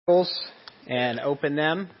And open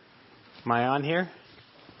them. Am I on here?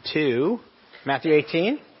 To Matthew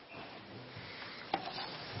 18.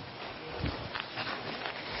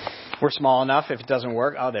 We're small enough if it doesn't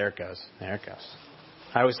work. Oh, there it goes. There it goes.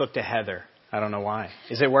 I always look to Heather. I don't know why.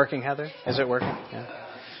 Is it working, Heather? Is it working? Yeah.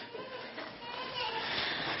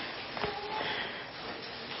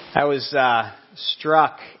 I was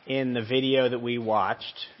struck in the video that we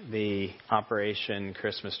watched, the Operation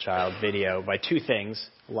Christmas Child video, by two things.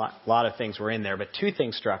 A lot of things were in there, but two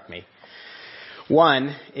things struck me.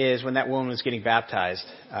 One is when that woman was getting baptized,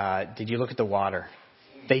 did you look at the water?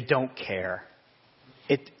 They don't care.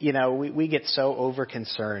 We get so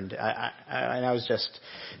over-concerned. And I was just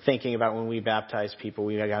thinking about when we baptize people,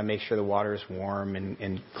 we got to make sure the water is warm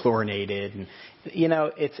and chlorinated. And,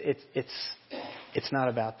 it's not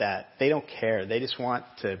about that. They don't care. They just want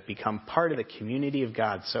to become part of the community of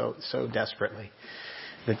God so desperately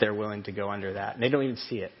that they're willing to go under that. And they don't even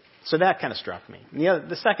see it. So that kind of struck me.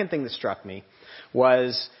 The second thing that struck me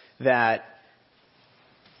was that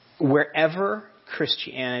wherever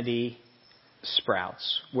Christianity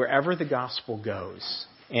sprouts, wherever the gospel goes,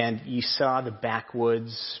 and you saw the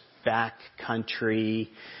backwoods, back country,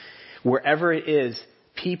 wherever it is,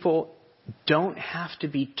 people don't have to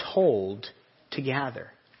be told to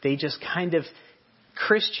gather. They just kind of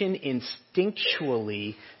Christian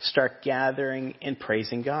instinctually start gathering and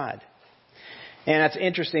praising God. And that's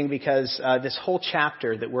interesting because this whole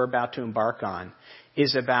chapter that we're about to embark on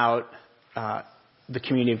is about the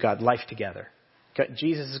community of God, life together.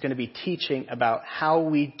 Jesus is going to be teaching about how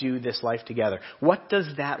we do this life together. What does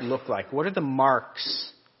that look like? What are the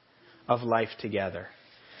marks of life together?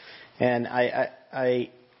 And a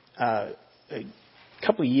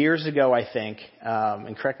couple of years ago, I think,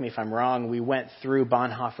 and correct me if I'm wrong, we went through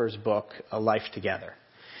Bonhoeffer's book, A Life Together.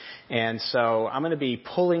 And so I'm going to be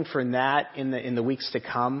pulling from that in the weeks to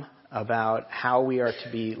come about how we are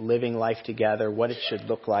to be living life together, what it should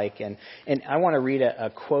look like. And I want to read a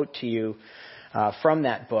quote to you from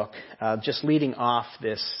that book, just leading off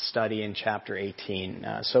this study in chapter 18.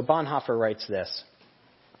 So Bonhoeffer writes this: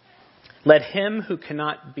 "Let him who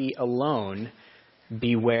cannot be alone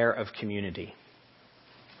beware of community.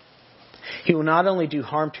 He will not only do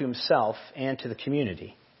harm to himself and to the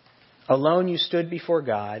community. Alone you stood before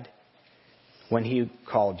God when He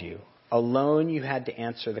called you. Alone you had to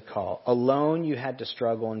answer the call. Alone you had to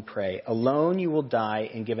struggle and pray. Alone you will die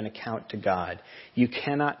and give an account to God. You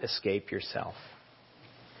cannot escape yourself.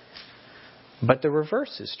 But the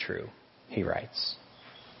reverse is true," he writes.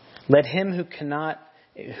 "Let him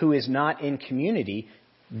who is not in community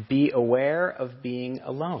be aware of being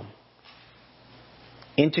alone.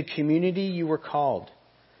 Into community you were called.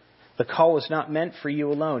 The call was not meant for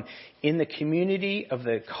you alone. In the community of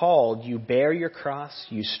the called, you bear your cross,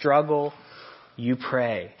 you struggle, you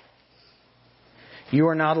pray. You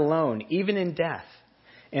are not alone, even in death.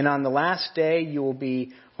 And on the last day, you will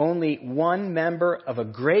be only one member of a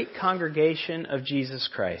great congregation of Jesus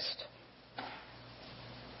Christ."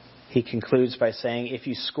 He concludes by saying, "If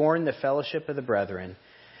you scorn the fellowship of the brethren,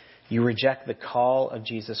 you reject the call of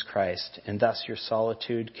Jesus Christ, and thus your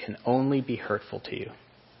solitude can only be hurtful to you."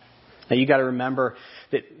 Now you got to remember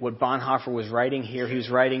that what Bonhoeffer was writing here, he was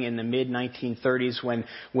writing in the mid-1930s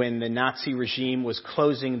when the Nazi regime was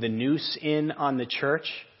closing the noose in on the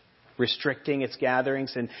church, restricting its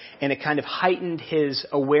gatherings, and it kind of heightened his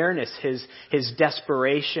awareness, his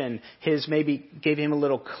desperation, maybe gave him a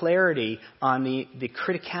little clarity on the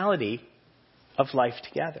criticality of life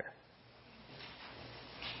together.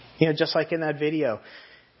 Just like in that video,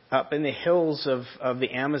 up in the hills of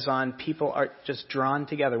the Amazon, people are just drawn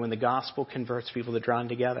together. When the gospel converts people, they're drawn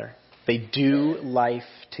together. They do life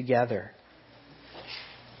together.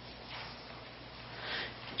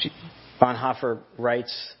 Bonhoeffer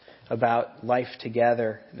writes about life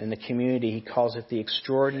together in the community. He calls it the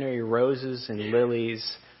extraordinary roses and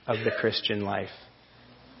lilies of the Christian life.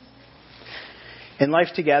 And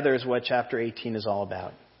life together is what chapter 18 is all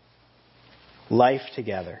about. Life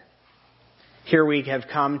together. Here we have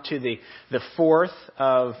come to the fourth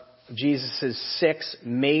of Jesus' 6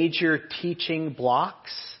 major teaching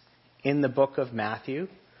blocks in the book of Matthew.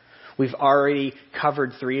 We've already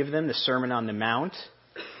covered 3 of them. The Sermon on the Mount,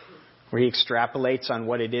 where he extrapolates on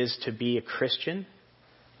what it is to be a Christian.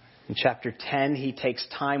 In chapter 10, he takes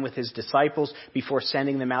time with his disciples before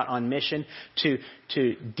sending them out on mission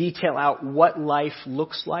to detail out what life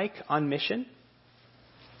looks like on mission.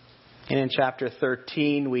 And in chapter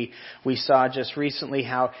 13, we saw just recently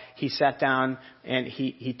how he sat down and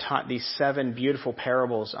he taught these 7 beautiful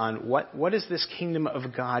parables on what is this kingdom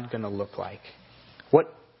of God going to look like?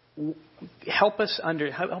 help us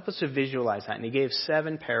to visualize that. And he gave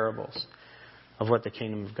 7 parables of what the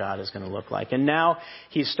kingdom of God is going to look like. And now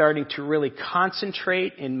he's starting to really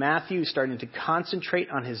concentrate in Matthew. He's starting to concentrate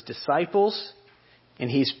on his disciples. And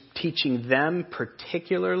he's teaching them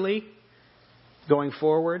particularly going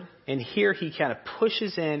forward. And here he kind of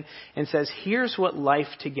pushes in and says, here's what life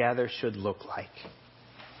together should look like.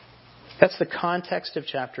 That's the context of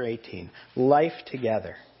chapter 18. Life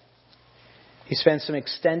together. He spends some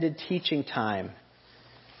extended teaching time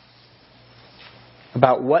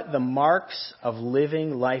about what the marks of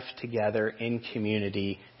living life together in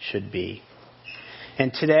community should be.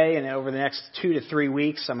 And today and over the next 2 to 3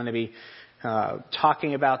 weeks, I'm going to be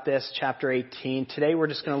talking about this, chapter 18. Today we're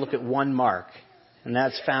just going to look at one mark. And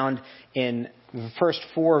that's found in the first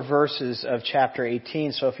 4 verses of chapter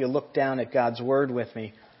 18. So if you look down at God's Word with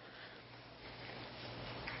me.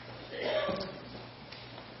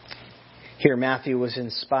 Here Matthew was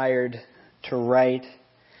inspired to write,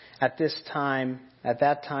 At that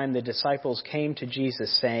time the disciples came to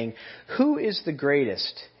Jesus saying, Who is the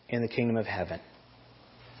greatest in the kingdom of heaven?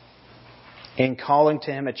 And calling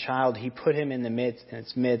to him a child, he put him in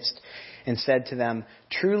its midst and said to them,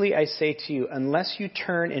 Truly I say to you, unless you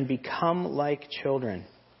turn and become like children,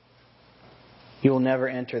 you will never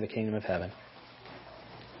enter the kingdom of heaven.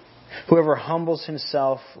 Whoever humbles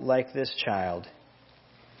himself like this child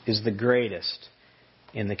is the greatest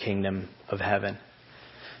in the kingdom of heaven.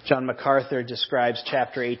 John MacArthur describes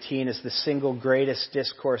chapter 18 as the single greatest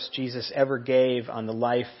discourse Jesus ever gave on the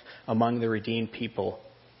life among the redeemed people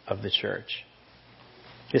of the church.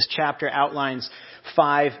 This chapter outlines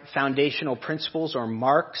 5 foundational principles or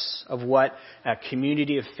marks of what a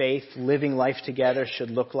community of faith living life together should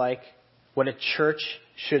look like, what a church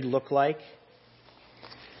should look like.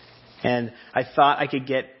 And I thought I could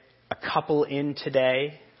get a couple in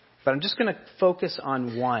today, but I'm just going to focus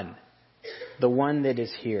on one, the one that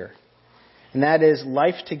is here. And that is,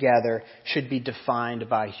 life together should be defined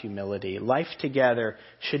by humility. Life together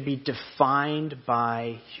should be defined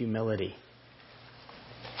by humility.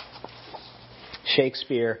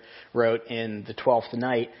 Shakespeare wrote in The Twelfth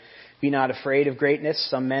Night, Be not afraid of greatness.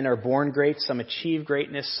 Some men are born great, some achieve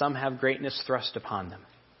greatness, some have greatness thrust upon them.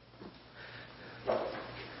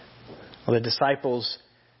 Well, the disciples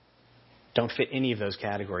don't fit any of those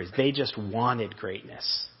categories. They just wanted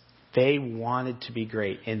greatness. They wanted to be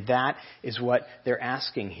great. And that is what they're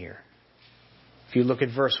asking here. If you look at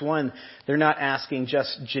verse 1, they're not asking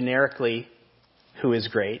just generically who is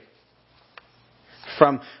great.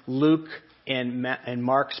 From Luke and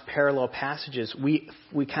Mark's parallel passages, we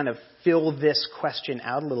kind of fill this question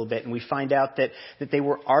out a little bit, and we find out that they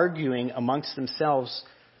were arguing amongst themselves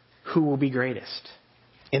who will be greatest.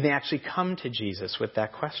 And they actually come to Jesus with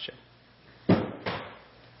that question.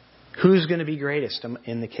 Who's going to be greatest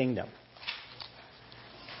in the kingdom?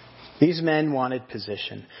 These men wanted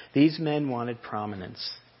position. These men wanted prominence.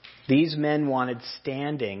 These men wanted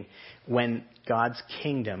standing when God's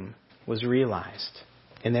kingdom was realized.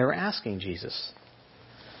 And they were asking Jesus.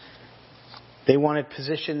 They wanted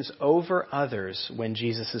positions over others when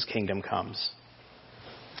Jesus' kingdom comes.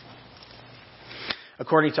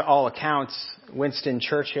 According to all accounts, Winston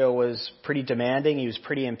Churchill was pretty demanding. He was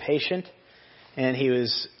pretty impatient. And he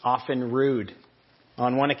was often rude.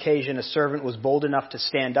 On one occasion, a servant was bold enough to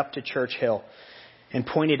stand up to Churchill and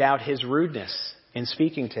pointed out his rudeness in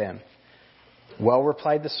speaking to him. Well,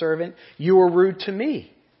 replied the servant, you are rude to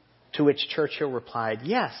me. To which Churchill replied,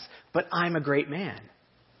 yes, but I'm a great man.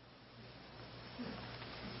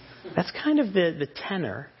 That's kind of the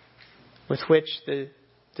tenor with which the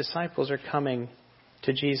disciples are coming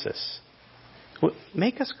to Jesus.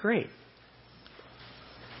 Make us great.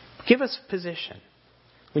 Give us position.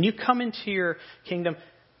 When you come into your kingdom,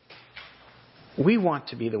 we want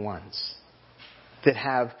to be the ones that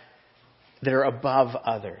are above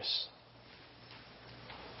others.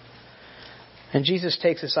 And Jesus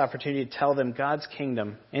takes this opportunity to tell them God's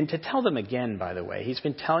kingdom, and to tell them again, by the way. He's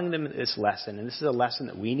been telling them this lesson, and this is a lesson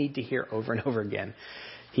that we need to hear over and over again.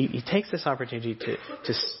 He takes this opportunity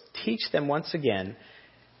to teach them once again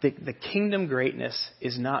that the kingdom greatness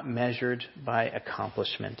is not measured by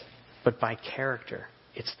accomplishment, but by character.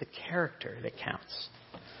 It's the character that counts.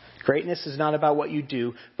 Greatness is not about what you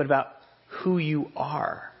do, but about who you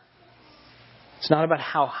are. It's not about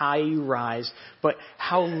how high you rise, but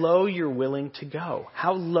how low you're willing to go.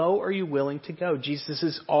 How low are you willing to go? Jesus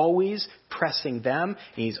is always pressing them, and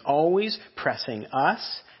He's always pressing us.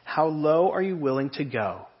 How low are you willing to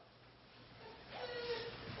go?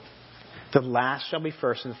 The last shall be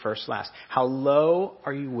first and the first last. How low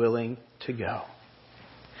are you willing to go?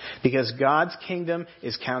 Because God's kingdom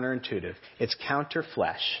is counterintuitive. It's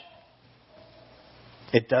counter-flesh.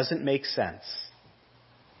 It doesn't make sense.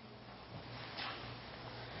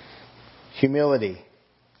 Humility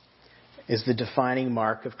is the defining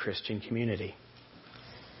mark of Christian community.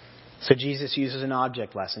 So Jesus uses an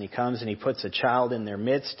object lesson. He comes and he puts a child in their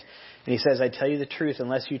midst. And he says, I tell you the truth,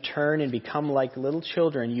 unless you turn and become like little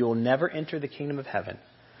children, you will never enter the kingdom of heaven.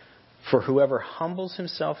 For whoever humbles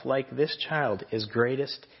himself like this child is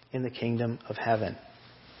greatest in the kingdom of heaven.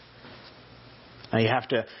 Now you have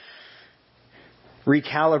to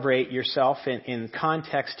recalibrate yourself in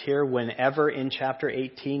context here. Whenever in chapter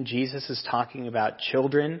 18 Jesus is talking about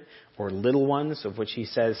children or little ones, of which he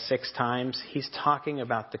says 6 times, he's talking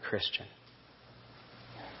about the Christian.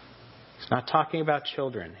 He's not talking about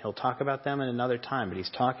children. He'll talk about them in another time, but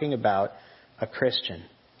he's talking about a Christian.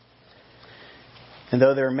 And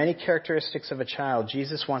though there are many characteristics of a child,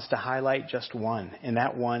 Jesus wants to highlight just one, and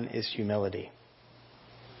that one is humility.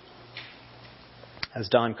 As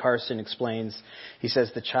Don Carson explains, he says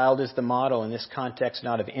the child is the model in this context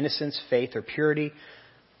not of innocence, faith, or purity,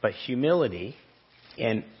 but humility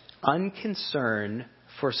and unconcern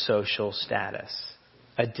for social status.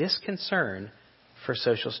 A disconcern for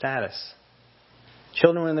social status.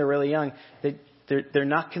 Children, when they're really young, they're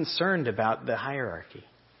not concerned about the hierarchy.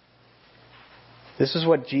 This is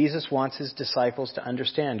what Jesus wants his disciples to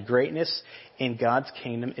understand. Greatness in God's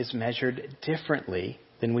kingdom is measured differently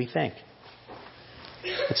than we think.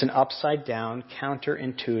 It's an upside-down,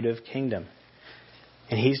 counterintuitive kingdom.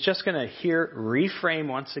 And he's just going to here reframe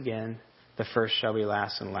once again, the first shall be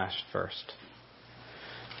last and last first.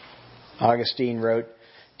 Augustine wrote,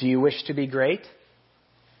 do you wish to be great?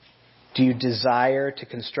 Do you desire to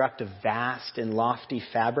construct a vast and lofty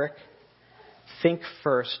fabric? Think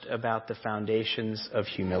first about the foundations of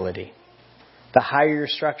humility. The higher your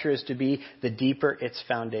structure is to be, the deeper its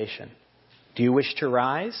foundation. Do you wish to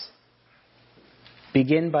rise?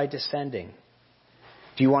 Begin by descending.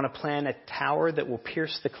 Do you want to plan a tower that will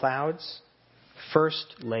pierce the clouds? First,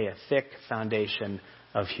 lay a thick foundation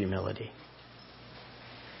of humility.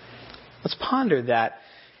 Let's ponder that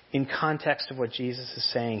in context of what Jesus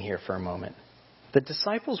is saying here for a moment. The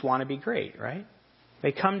disciples want to be great, right?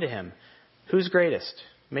 They come to him. Who's greatest?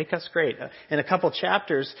 Make us great. In a couple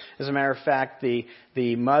chapters, as a matter of fact,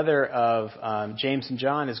 the mother of James and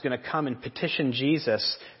John is going to come and petition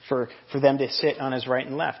Jesus for them to sit on his right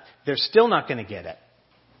and left. They're still not going to get it.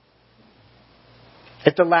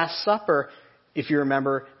 At the Last Supper, if you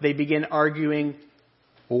remember, they begin arguing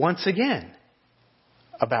once again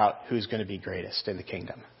about who's going to be greatest in the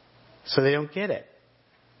kingdom. So they don't get it.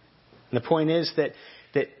 And the point is that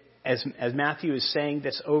as Matthew is saying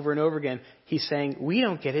this over and over again, he's saying, we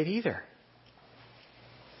don't get it either.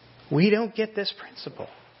 We don't get this principle.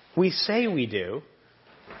 We say we do.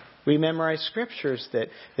 We memorize scriptures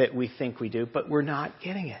that we think we do, but we're not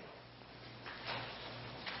getting it.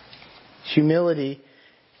 Humility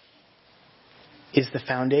is the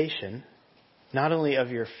foundation, not only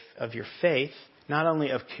of your faith, not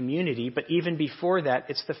only of community, but even before that,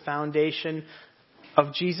 it's the foundation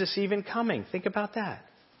of Jesus even coming. Think about that.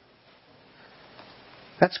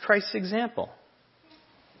 That's Christ's example.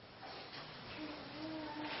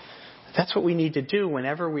 That's what we need to do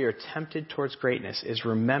whenever we are tempted towards greatness, is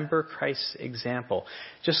remember Christ's example.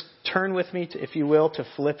 Just turn with me, if you will, to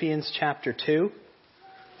Philippians chapter 2.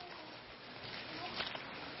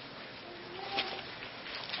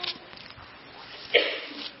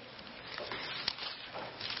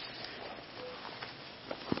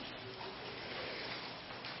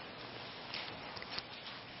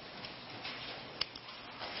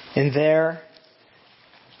 And there,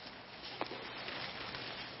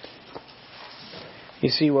 you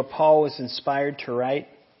see what Paul was inspired to write.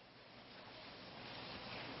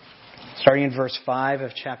 Starting in verse 5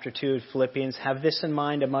 of chapter 2 of Philippians, have this in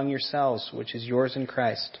mind among yourselves, which is yours in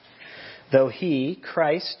Christ. Though he,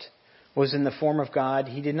 Christ, was in the form of God,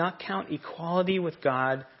 he did not count equality with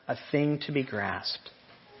God a thing to be grasped,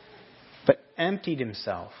 but emptied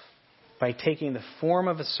himself by taking the form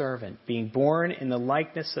of a servant, being born in the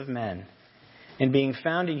likeness of men, and being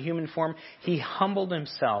found in human form, he humbled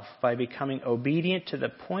himself by becoming obedient to the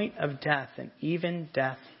point of death, and even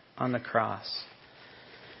death on the cross.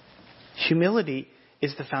 Humility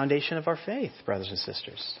is the foundation of our faith, brothers and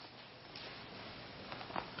sisters.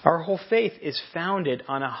 Our whole faith is founded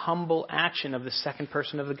on a humble action of the second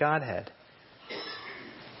person of the Godhead.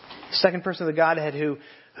 The second person of the Godhead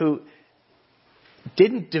who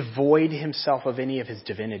didn't devoid himself of any of his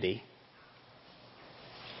divinity.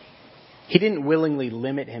 He didn't willingly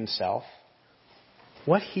limit himself.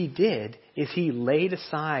 What he did is he laid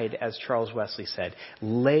aside, as Charles Wesley said,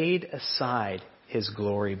 laid aside his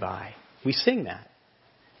glory by. We sing that.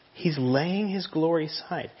 He's laying his glory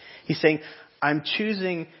aside. He's saying, I'm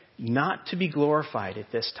choosing not to be glorified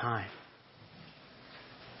at this time.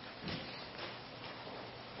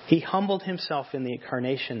 He humbled himself in the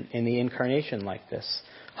incarnation like this.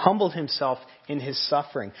 Humbled himself in his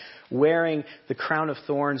suffering, wearing the crown of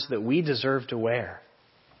thorns that we deserve to wear.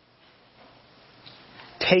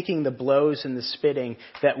 Taking the blows and the spitting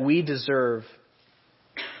that we deserve.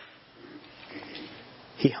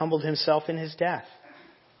 He humbled himself in his death.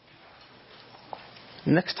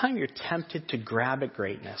 Next time you're tempted to grab at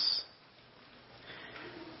greatness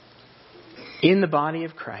in the body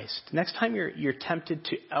of Christ, next time you're tempted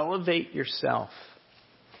to elevate yourself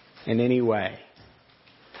in any way,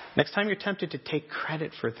 next time you're tempted to take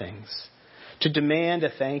credit for things, to demand a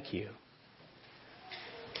thank you,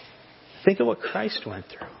 think of what Christ went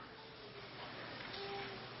through.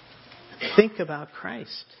 Think about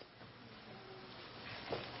Christ.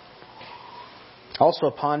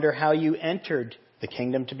 Also ponder how you entered the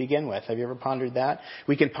kingdom to begin with. Have you ever pondered that?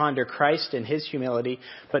 We can ponder Christ and his humility,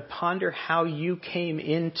 but ponder how you came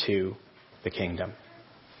into the kingdom.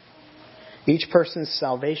 Each person's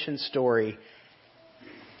salvation story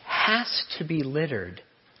has to be littered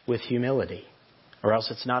with humility, or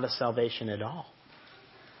else it's not a salvation at all.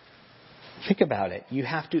 Think about it. You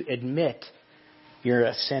have to admit you're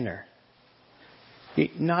a sinner.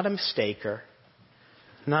 Not a mistaker,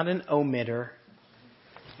 not an omitter,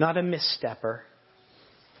 not a misstepper,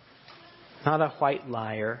 not a white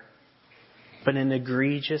liar, but an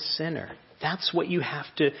egregious sinner. That's what you have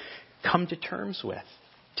to come to terms with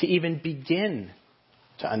to even begin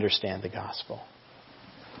to understand the gospel.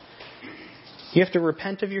 You have to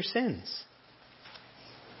repent of your sins.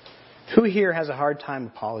 Who here has a hard time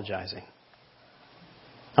apologizing?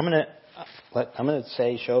 I'm going to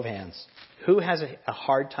say show of hands. Who has a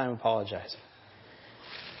hard time apologizing?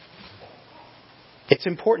 It's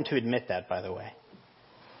important to admit that, by the way.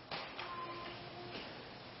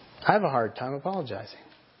 I have a hard time apologizing.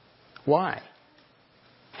 Why?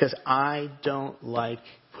 Because I don't like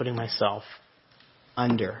putting myself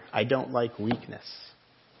under. I don't like weakness.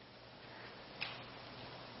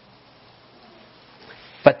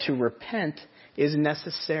 But to repent is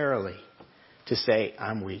necessarily to say,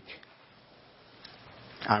 I'm weak.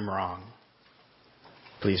 I'm wrong.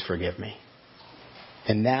 Please forgive me.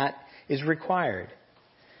 And that is required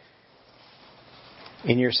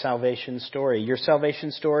in your salvation story. Your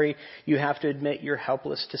salvation story, you have to admit you're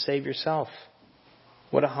helpless to save yourself.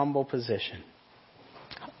 What a humble position.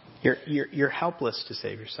 You're helpless to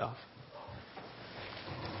save yourself.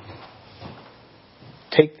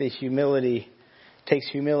 Takes humility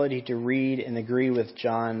to read and agree with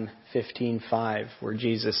John 15:5, where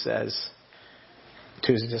Jesus says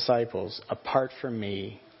to his disciples, apart from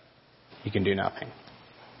me, you can do nothing.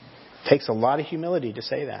 Takes a lot of humility to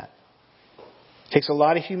say that. Takes a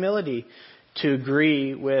lot of humility to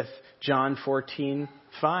agree with John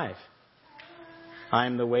 14:5. I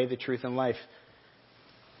am the way, the truth, and life.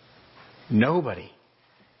 Nobody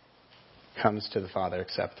comes to the Father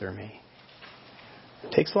except through me.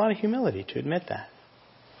 It takes a lot of humility to admit that,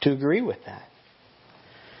 to agree with that.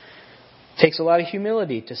 It takes a lot of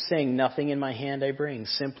humility to sing, nothing in my hand I bring,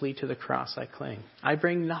 simply to the cross I cling. I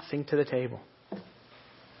bring nothing to the table.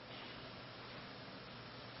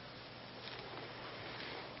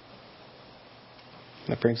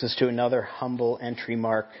 That brings us to another humble entry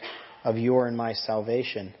mark of your and my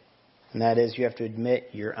salvation. And that is, you have to admit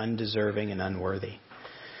you're undeserving and unworthy.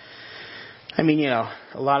 I mean, a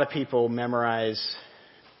lot of people memorize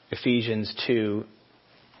Ephesians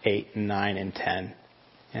 2:8 and 9 and 10.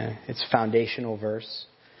 Yeah, it's a foundational verse.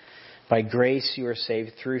 By grace you are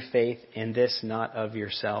saved through faith, and this not of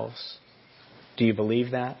yourselves. Do you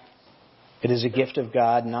believe that? It is a gift of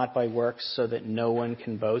God, not by works, so that no one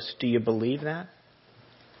can boast. Do you believe that?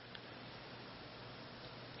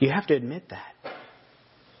 You have to admit that.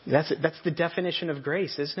 That's the definition of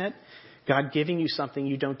grace, isn't it? God giving you something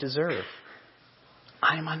you don't deserve.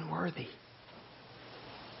 I'm unworthy.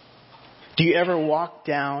 Do you ever walk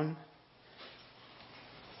down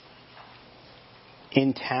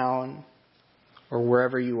in town or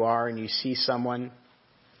wherever you are and you see someone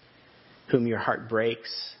whom your heart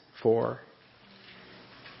breaks for,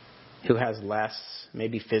 who has less,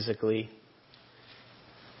 maybe physically,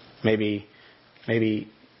 maybe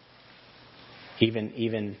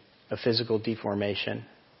even a physical deformation,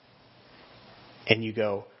 and you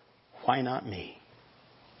go, why not me?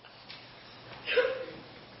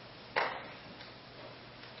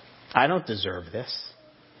 I don't deserve this.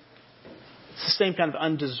 It's the same kind of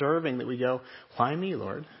undeserving that we go, why me,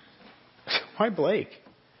 Lord? Why Blake?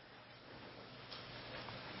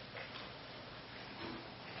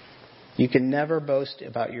 You can never boast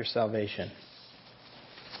about your salvation.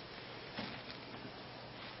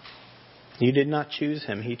 You did not choose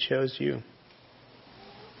him. He chose you.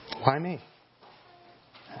 Why me?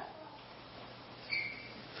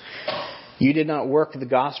 You did not work the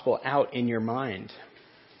gospel out in your mind.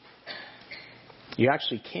 You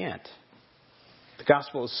actually can't. The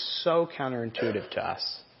gospel is so counterintuitive to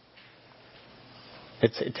us.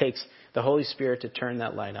 It takes the Holy Spirit to turn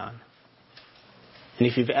that light on. And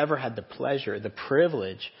if you've ever had the pleasure, the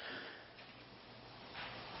privilege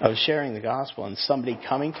of sharing the gospel and somebody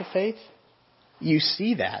coming to faith, you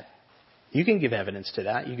see that. You can give evidence to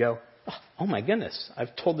that. You go, oh my goodness,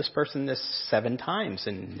 I've told this person this 7 times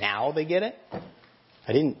and now they get it?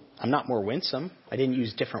 I'm not more winsome. I didn't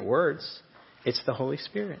use different words. It's the Holy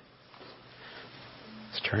Spirit.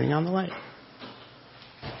 It's turning on the light.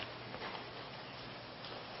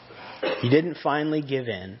 You didn't finally give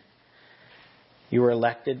in. You were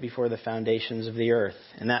elected before the foundations of the earth.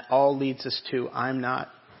 And that all leads us to, I'm not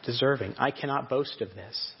deserving. I cannot boast of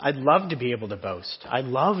this. I'd love to be able to boast. I'd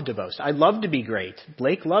love to boast. I'd love to be great.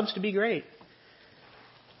 Blake loves to be great.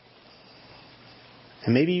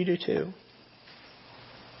 And maybe you do too.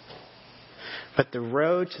 But the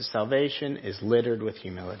road to salvation is littered with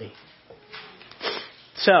humility.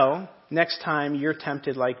 So, next time you're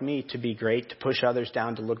tempted like me to be great, to push others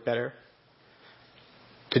down to look better,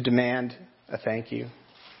 to demand a thank you,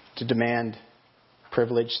 to demand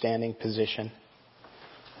privilege, standing, position,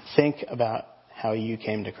 think about how you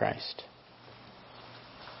came to Christ.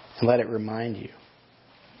 And let it remind you.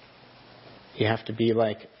 You have to be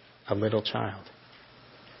like a little child.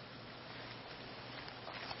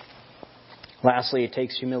 Lastly, it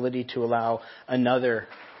takes humility to allow another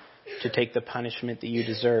to take the punishment that you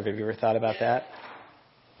deserve. Have you ever thought about that?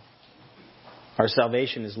 Our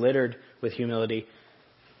salvation is littered with humility.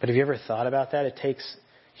 But have you ever thought about that? It takes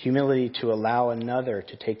humility to allow another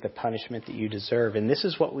to take the punishment that you deserve. And this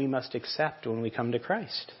is what we must accept when we come to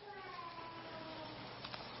Christ.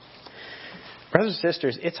 Brothers and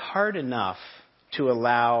sisters, it's hard enough to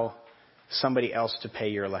allow somebody else to pay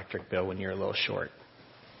your electric bill when you're a little short.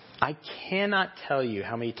 I cannot tell you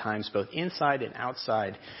how many times, both inside and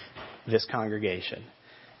outside this congregation,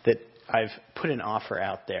 that I've put an offer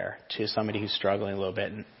out there to somebody who's struggling a little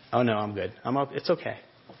bit. And, oh no, I'm good. It's okay.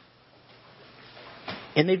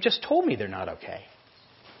 And they've just told me they're not okay.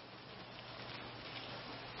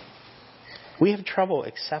 We have trouble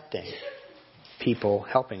accepting people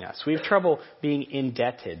helping us. We have trouble being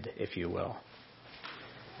indebted, if you will.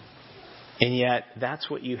 And yet,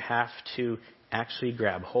 that's what you have to actually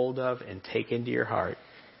grab hold of and take into your heart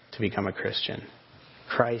to become a Christian.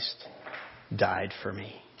 Christ died for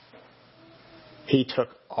me. He took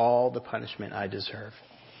all the punishment I deserve.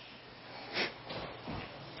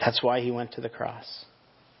 That's why he went to the cross.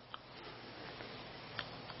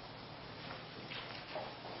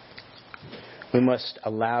 We must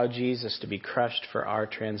allow Jesus to be crushed for our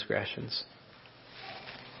transgressions.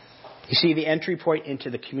 You see, the entry point into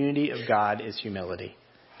the community of God is humility.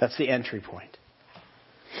 That's the entry point.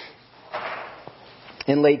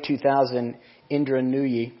 In late 2000, Indra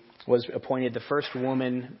Nooyi was appointed the first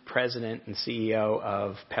woman president and CEO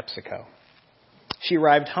of PepsiCo. She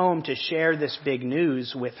arrived home to share this big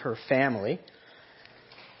news with her family,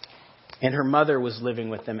 and her mother was living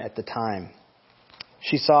with them at the time.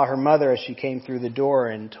 She saw her mother as she came through the door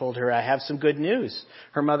and told her, I have some good news.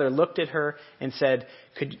 Her mother looked at her and said,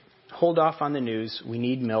 could you hold off on the news? We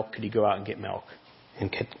need milk. Could you go out and get milk?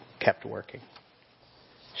 And kept working.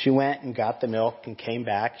 She went and got the milk and came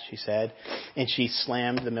back, she said, and she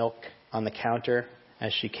slammed the milk on the counter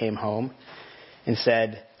as she came home and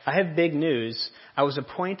said, I have big news. I was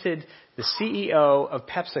appointed the CEO of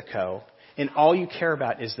PepsiCo, and all you care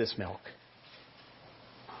about is this milk.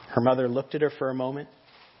 Her mother looked at her for a moment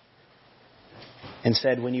and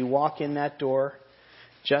said, when you walk in that door,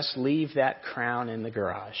 just leave that crown in the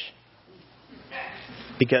garage.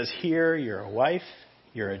 Because here you're a wife,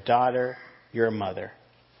 you're a daughter, you're a mother.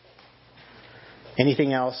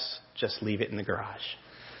 Anything else, just leave it in the garage.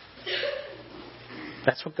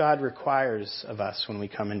 That's what God requires of us when we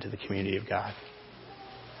come into the community of God.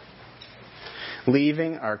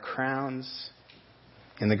 Leaving our crowns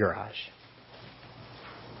in the garage.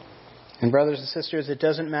 And brothers and sisters, it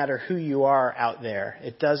doesn't matter who you are out there.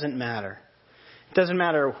 It doesn't matter. It doesn't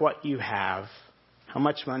matter what you have, how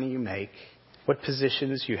much money you make, what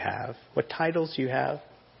positions you have, what titles you have.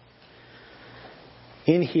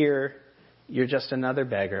 In here, you're just another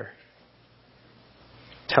beggar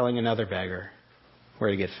telling another beggar where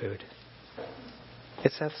to get food.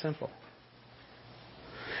 It's that simple.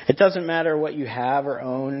 It doesn't matter what you have or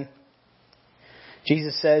own.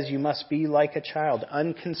 Jesus says you must be like a child,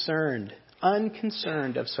 unconcerned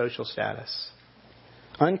of social status,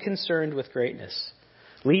 unconcerned with greatness.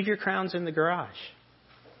 Leave your crowns in the garage.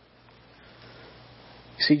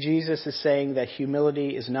 See, Jesus is saying that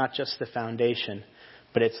humility is not just the foundation,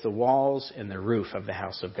 but it's the walls and the roof of the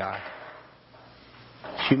house of God.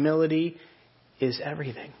 Humility is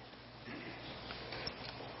everything.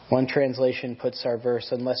 One translation puts our verse,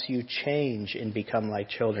 unless you change and become like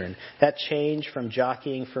children. That change from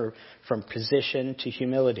jockeying from position to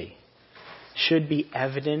humility should be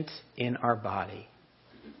evident in our body.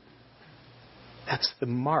 That's the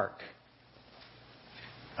mark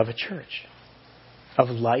of a church, of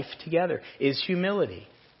life together, is humility.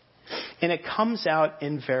 And it comes out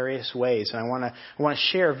in various ways. And I want to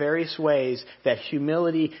share various ways that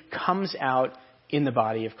humility comes out in the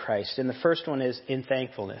body of Christ. And the first one is in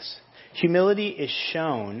thankfulness. Humility is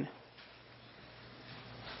shown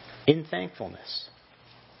in thankfulness.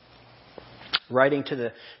 Writing to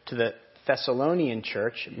the Thessalonian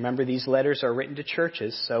church, remember these letters are written to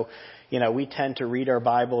churches, so we tend to read our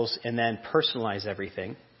Bibles and then personalize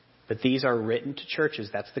everything. But these are written to churches.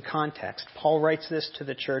 That's the context. Paul writes this to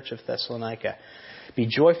the church of Thessalonica. Be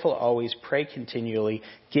joyful always, pray continually,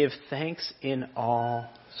 give thanks in all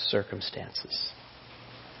circumstances.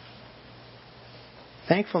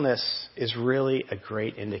 Thankfulness is really a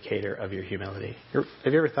great indicator of your humility.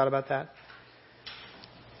 Have you ever thought about that?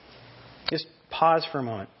 Just pause for a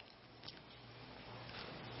moment.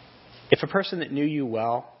 If a person that knew you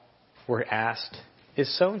well were asked,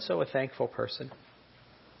 is so-and-so a thankful person?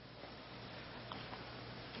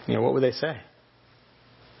 What would they say?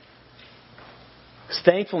 Because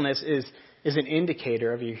thankfulness is an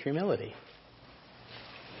indicator of your humility.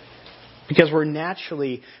 Because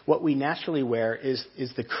what we naturally wear is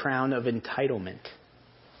the crown of entitlement.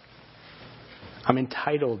 I'm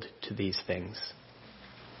entitled to these things.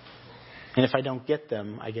 And if I don't get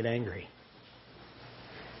them, I get angry.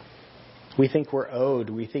 We think we're owed.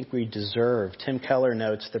 We think we deserve. Tim Keller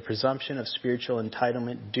notes, the presumption of spiritual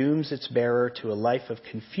entitlement dooms its bearer to a life of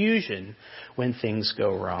confusion when things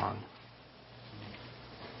go wrong.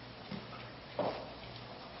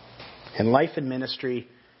 And life and ministry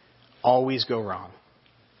always go wrong.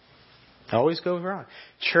 Always go wrong.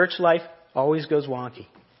 Church life always goes wonky.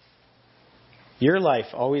 Your life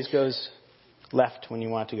always goes left when you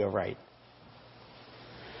want to go right.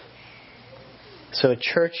 So a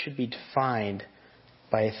church should be defined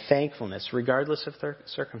by a thankfulness, regardless of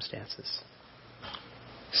circumstances.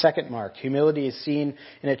 Second mark, humility is seen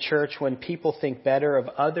in a church when people think better of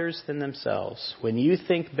others than themselves. When you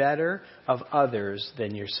think better of others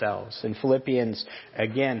than yourselves. In Philippians,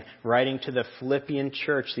 again, writing to the Philippian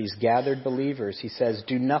church, these gathered believers, he says,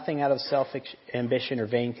 do nothing out of self-ambition or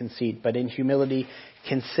vain conceit, but in humility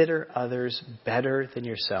consider others better than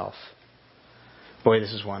yourself. Boy,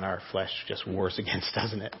 this is one our flesh just wars against,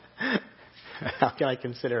 doesn't it? How can I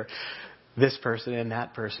consider this person and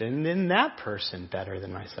that person better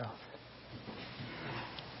than myself?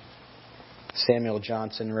 Samuel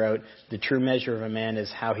Johnson wrote, the true measure of a man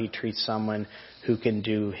is how he treats someone who can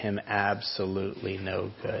do him absolutely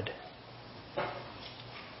no good.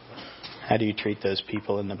 How do you treat those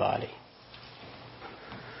people in the body?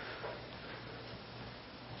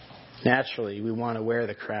 Naturally, we want to wear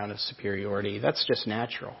the crown of superiority. That's just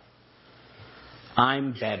natural.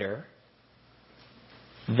 I'm better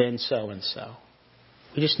than so-and-so.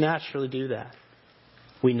 We just naturally do that.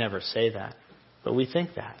 We never say that, but we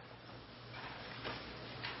think that.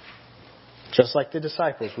 Just like the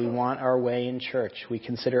disciples, we want our way in church. We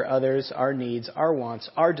consider others, our needs, our wants,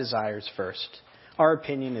 our desires first. Our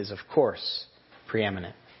opinion is, of course,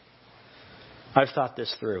 preeminent. I've thought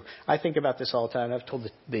this through. I think about this all the time. I've told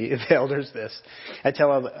the elders this. I tell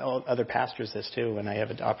all other pastors this too when I have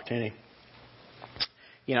an opportunity.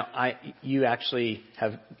 You actually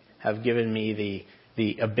have given me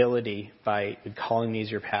the ability, by calling me as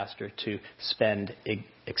your pastor, to spend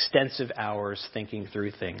extensive hours thinking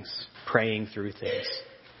through things, praying through things,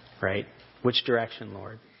 right? Which direction,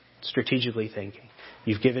 Lord? Strategically thinking.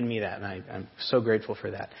 You've given me that, and I'm so grateful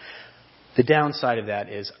for that. The downside of that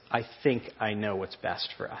is I think I know what's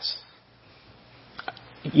best for us.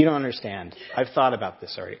 You don't understand. I've thought about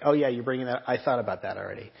this already. Oh, yeah, you're bringing that. I thought about that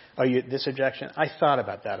already. Oh, this objection? I thought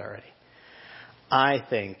about that already. I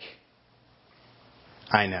think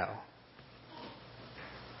I know.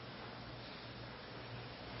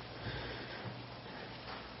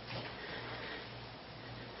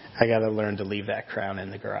 I got to learn to leave that crown in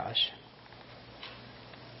the garage.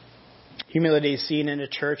 Humility is seen in a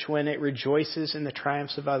church when it rejoices in the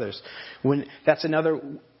triumphs of others. That's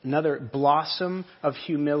another blossom of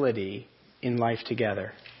humility in life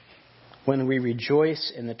together. When we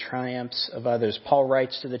rejoice in the triumphs of others. Paul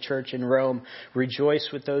writes to the church in Rome, rejoice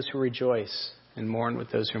with those who rejoice and mourn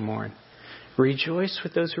with those who mourn. Rejoice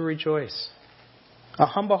with those who rejoice. A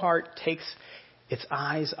humble heart takes its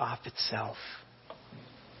eyes off itself.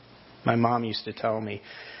 My mom used to tell me,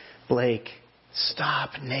 Blake,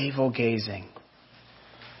 stop navel gazing.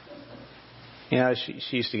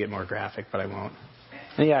 She used to get more graphic, but I won't.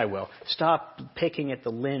 Yeah, I will. Stop picking at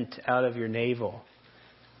the lint out of your navel.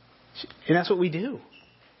 And that's what we do.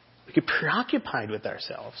 We get preoccupied with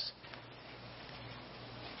ourselves.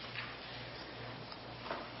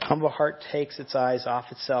 Humble heart takes its eyes off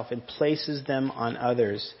itself and places them on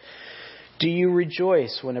others. Do you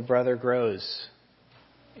rejoice when a brother grows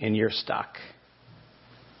and you're stuck?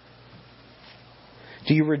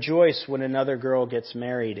 Do you rejoice when another girl gets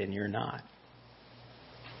married and you're not?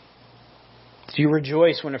 Do you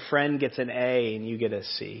rejoice when a friend gets an A and you get a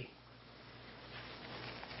C?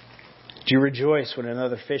 Do you rejoice when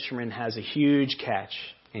another fisherman has a huge catch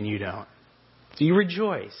and you don't? Do you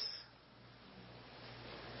rejoice?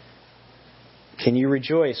 Can you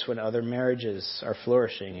rejoice when other marriages are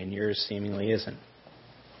flourishing and yours seemingly isn't?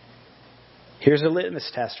 Here's a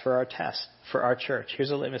litmus test for our church.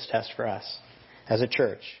 Here's a litmus test for us as a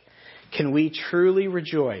church. Can we truly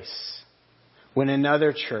rejoice when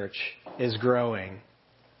another church is growing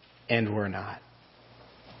and we're not?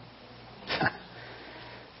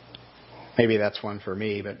 Maybe that's one for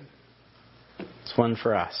me, but it's one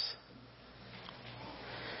for us.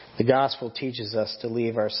 The gospel teaches us to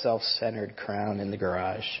leave our self-centered crown in the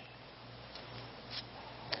garage.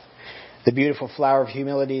 The beautiful flower of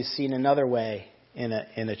humility is seen another way in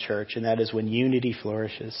a church, and that is when unity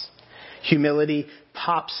flourishes. Humility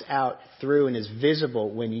pops out through and is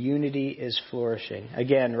visible when unity is flourishing.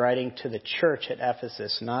 Again, writing to the church at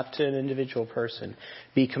Ephesus, not to an individual person.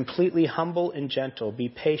 Be completely humble and gentle. Be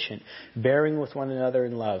patient, bearing with one another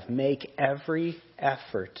in love. Make every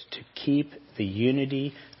effort to keep the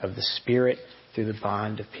unity of the Spirit through the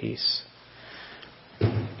bond of peace.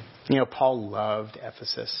 Paul loved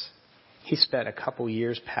Ephesus. He spent a couple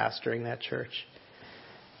years pastoring that church.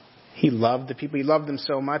 He loved the people. He loved them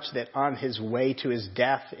so much that on his way to his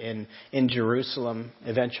death in Jerusalem,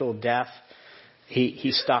 eventual death,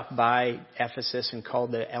 he stopped by Ephesus and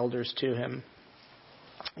called the elders to him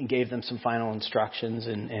and gave them some final instructions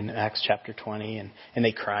in Acts chapter 20, and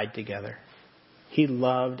they cried together. He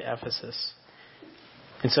loved Ephesus.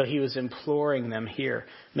 And so he was imploring them here,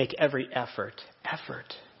 make every effort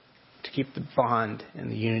to keep the bond and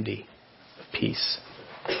the unity of peace.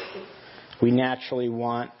 We naturally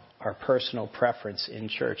want our personal preference in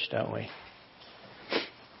church, don't we?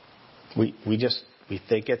 We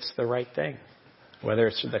think it's the right thing. Whether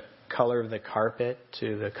it's the color of the carpet,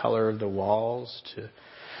 to the color of the walls, to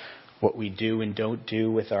what we do and don't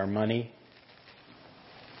do with our money,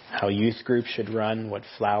 how youth groups should run, what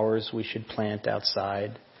flowers we should plant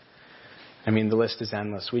outside. The list is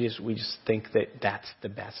endless. We just think that that's the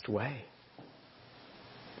best way.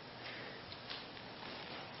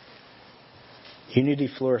 Unity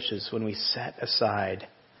flourishes when we set aside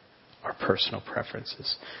our personal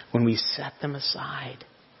preferences. When we set them aside.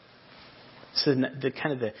 So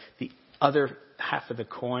the other half of the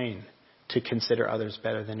coin to consider others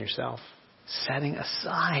better than yourself. Setting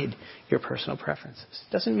aside your personal preferences.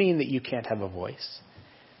 Doesn't mean that you can't have a voice.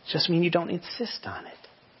 It just means you don't insist on it.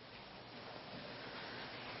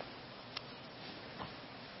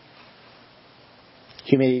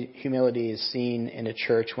 Humility is seen in a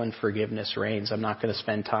church when forgiveness reigns. I'm not going to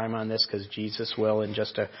spend time on this because Jesus will in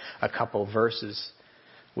just a couple verses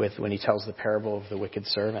when he tells the parable of the wicked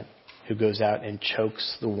servant who goes out and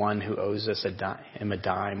chokes the one who owes him a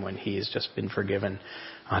dime when he has just been forgiven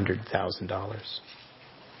 $100,000.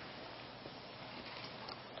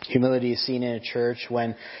 Humility is seen in a church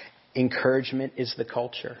when encouragement is the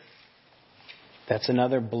culture. That's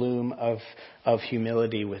another bloom of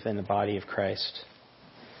humility within the body of Christ.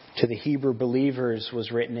 To the Hebrew believers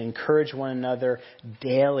was written, encourage one another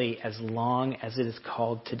daily as long as it is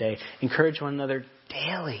called today. Encourage one another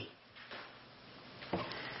daily.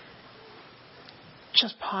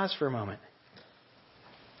 Just pause for a moment.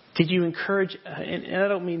 Did you encourage, and I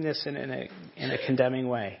don't mean this in a condemning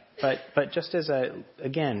way, but just as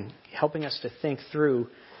again, helping us to think through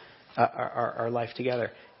our life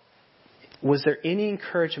together. Was there any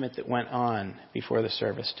encouragement that went on before the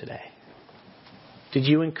service today? Did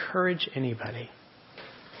you encourage anybody?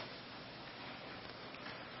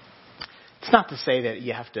 It's It's not to say that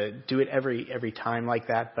you have to do it every time like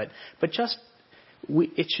that, but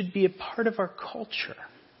it should be a part of our culture,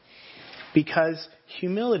 because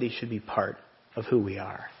humility should be part of who we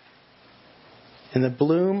are. And the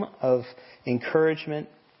bloom of encouragement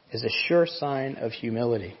is a sure sign of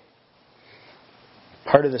humility.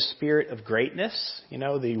 Part of the spirit of greatness,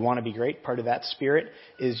 that you want to be great, part of that spirit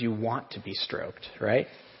is you want to be stroked, right?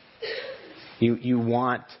 You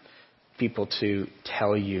want people to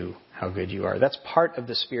tell you how good you are. That's part of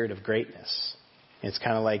the spirit of greatness. It's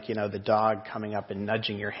kind of like, the dog coming up and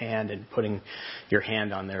nudging your hand and putting your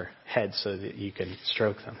hand on their head so that you can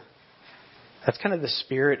stroke them. That's kind of the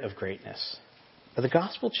spirit of greatness. But the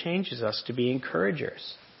gospel changes us to be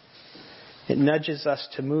encouragers. It nudges us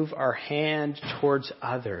to move our hand towards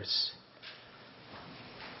others.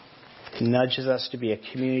 It nudges us to be a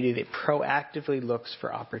community that proactively looks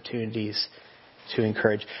for opportunities to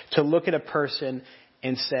encourage. To look at a person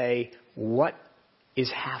and say, what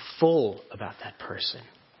is half full about that person?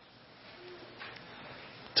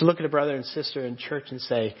 To look at a brother and sister in church and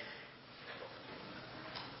say,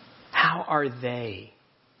 how are they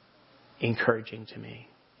encouraging to me?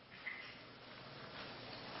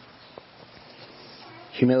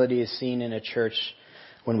 Humility is seen in a church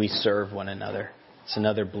when we serve one another. It's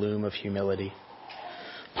another bloom of humility.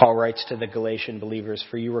 Paul writes to the Galatian believers,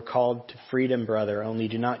 "For you were called to freedom, brother, only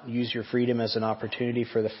do not use your freedom as an opportunity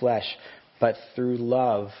for the flesh, but through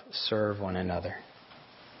love serve one another."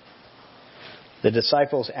 The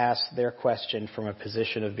disciples asked their question from a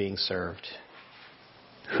position of being served.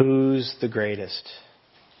 Who's the greatest?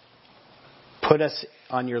 Put us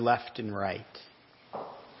on your left and right.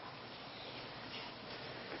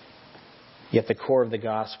 Yet the core of the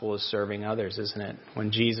gospel is serving others, isn't it?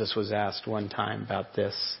 When Jesus was asked one time about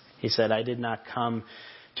this, he said, "I did not come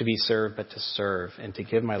to be served, but to serve, and to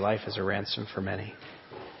give my life as a ransom for many."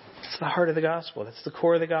 It's the heart of the gospel. That's the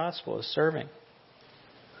core of the gospel, is serving.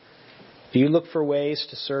 Do you look for ways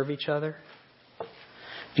to serve each other?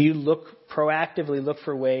 Do you proactively look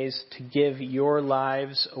for ways to give your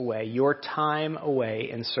lives away, your time away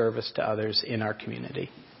in service to others in our community?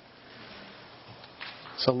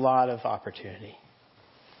 It's a lot of opportunity.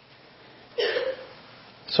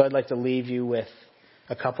 So I'd like to leave you with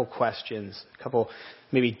a couple questions, a couple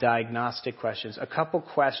maybe diagnostic questions, a couple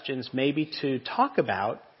questions maybe to talk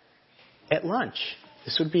about at lunch.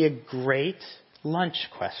 This would be a great lunch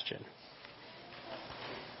question.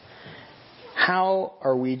 How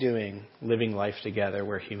are we doing living life together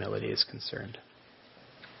where humility is concerned?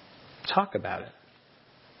 Talk about it.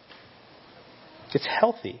 It's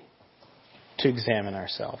healthy to examine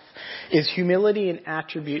ourselves. Is humility an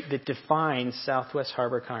attribute that defines Southwest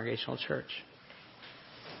Harbor Congregational Church?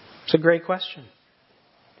 It's a great question.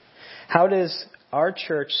 How does our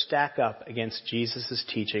church stack up against Jesus'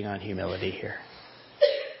 teaching on humility here?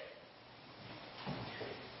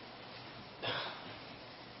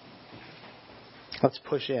 Let's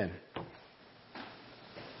push in.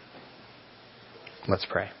 Let's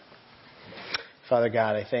pray. Father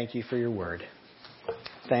God, I thank you for your word.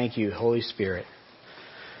 Thank you, Holy Spirit,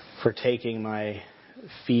 for taking my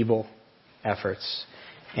feeble efforts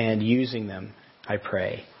and using them, I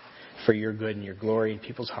pray, for your good and your glory in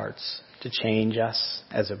people's hearts, to change us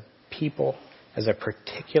as a people, as a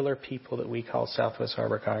particular people that we call Southwest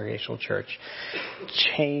Harbor Congregational Church.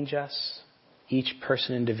 Change us, each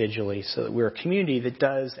person individually, so that we're a community that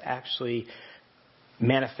does actually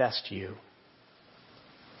manifest you.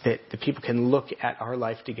 That the people can look at our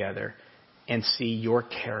life together and see your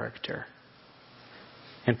character.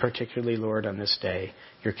 And particularly, Lord, on this day,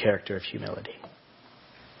 your character of humility.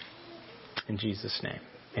 In Jesus' name,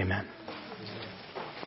 amen.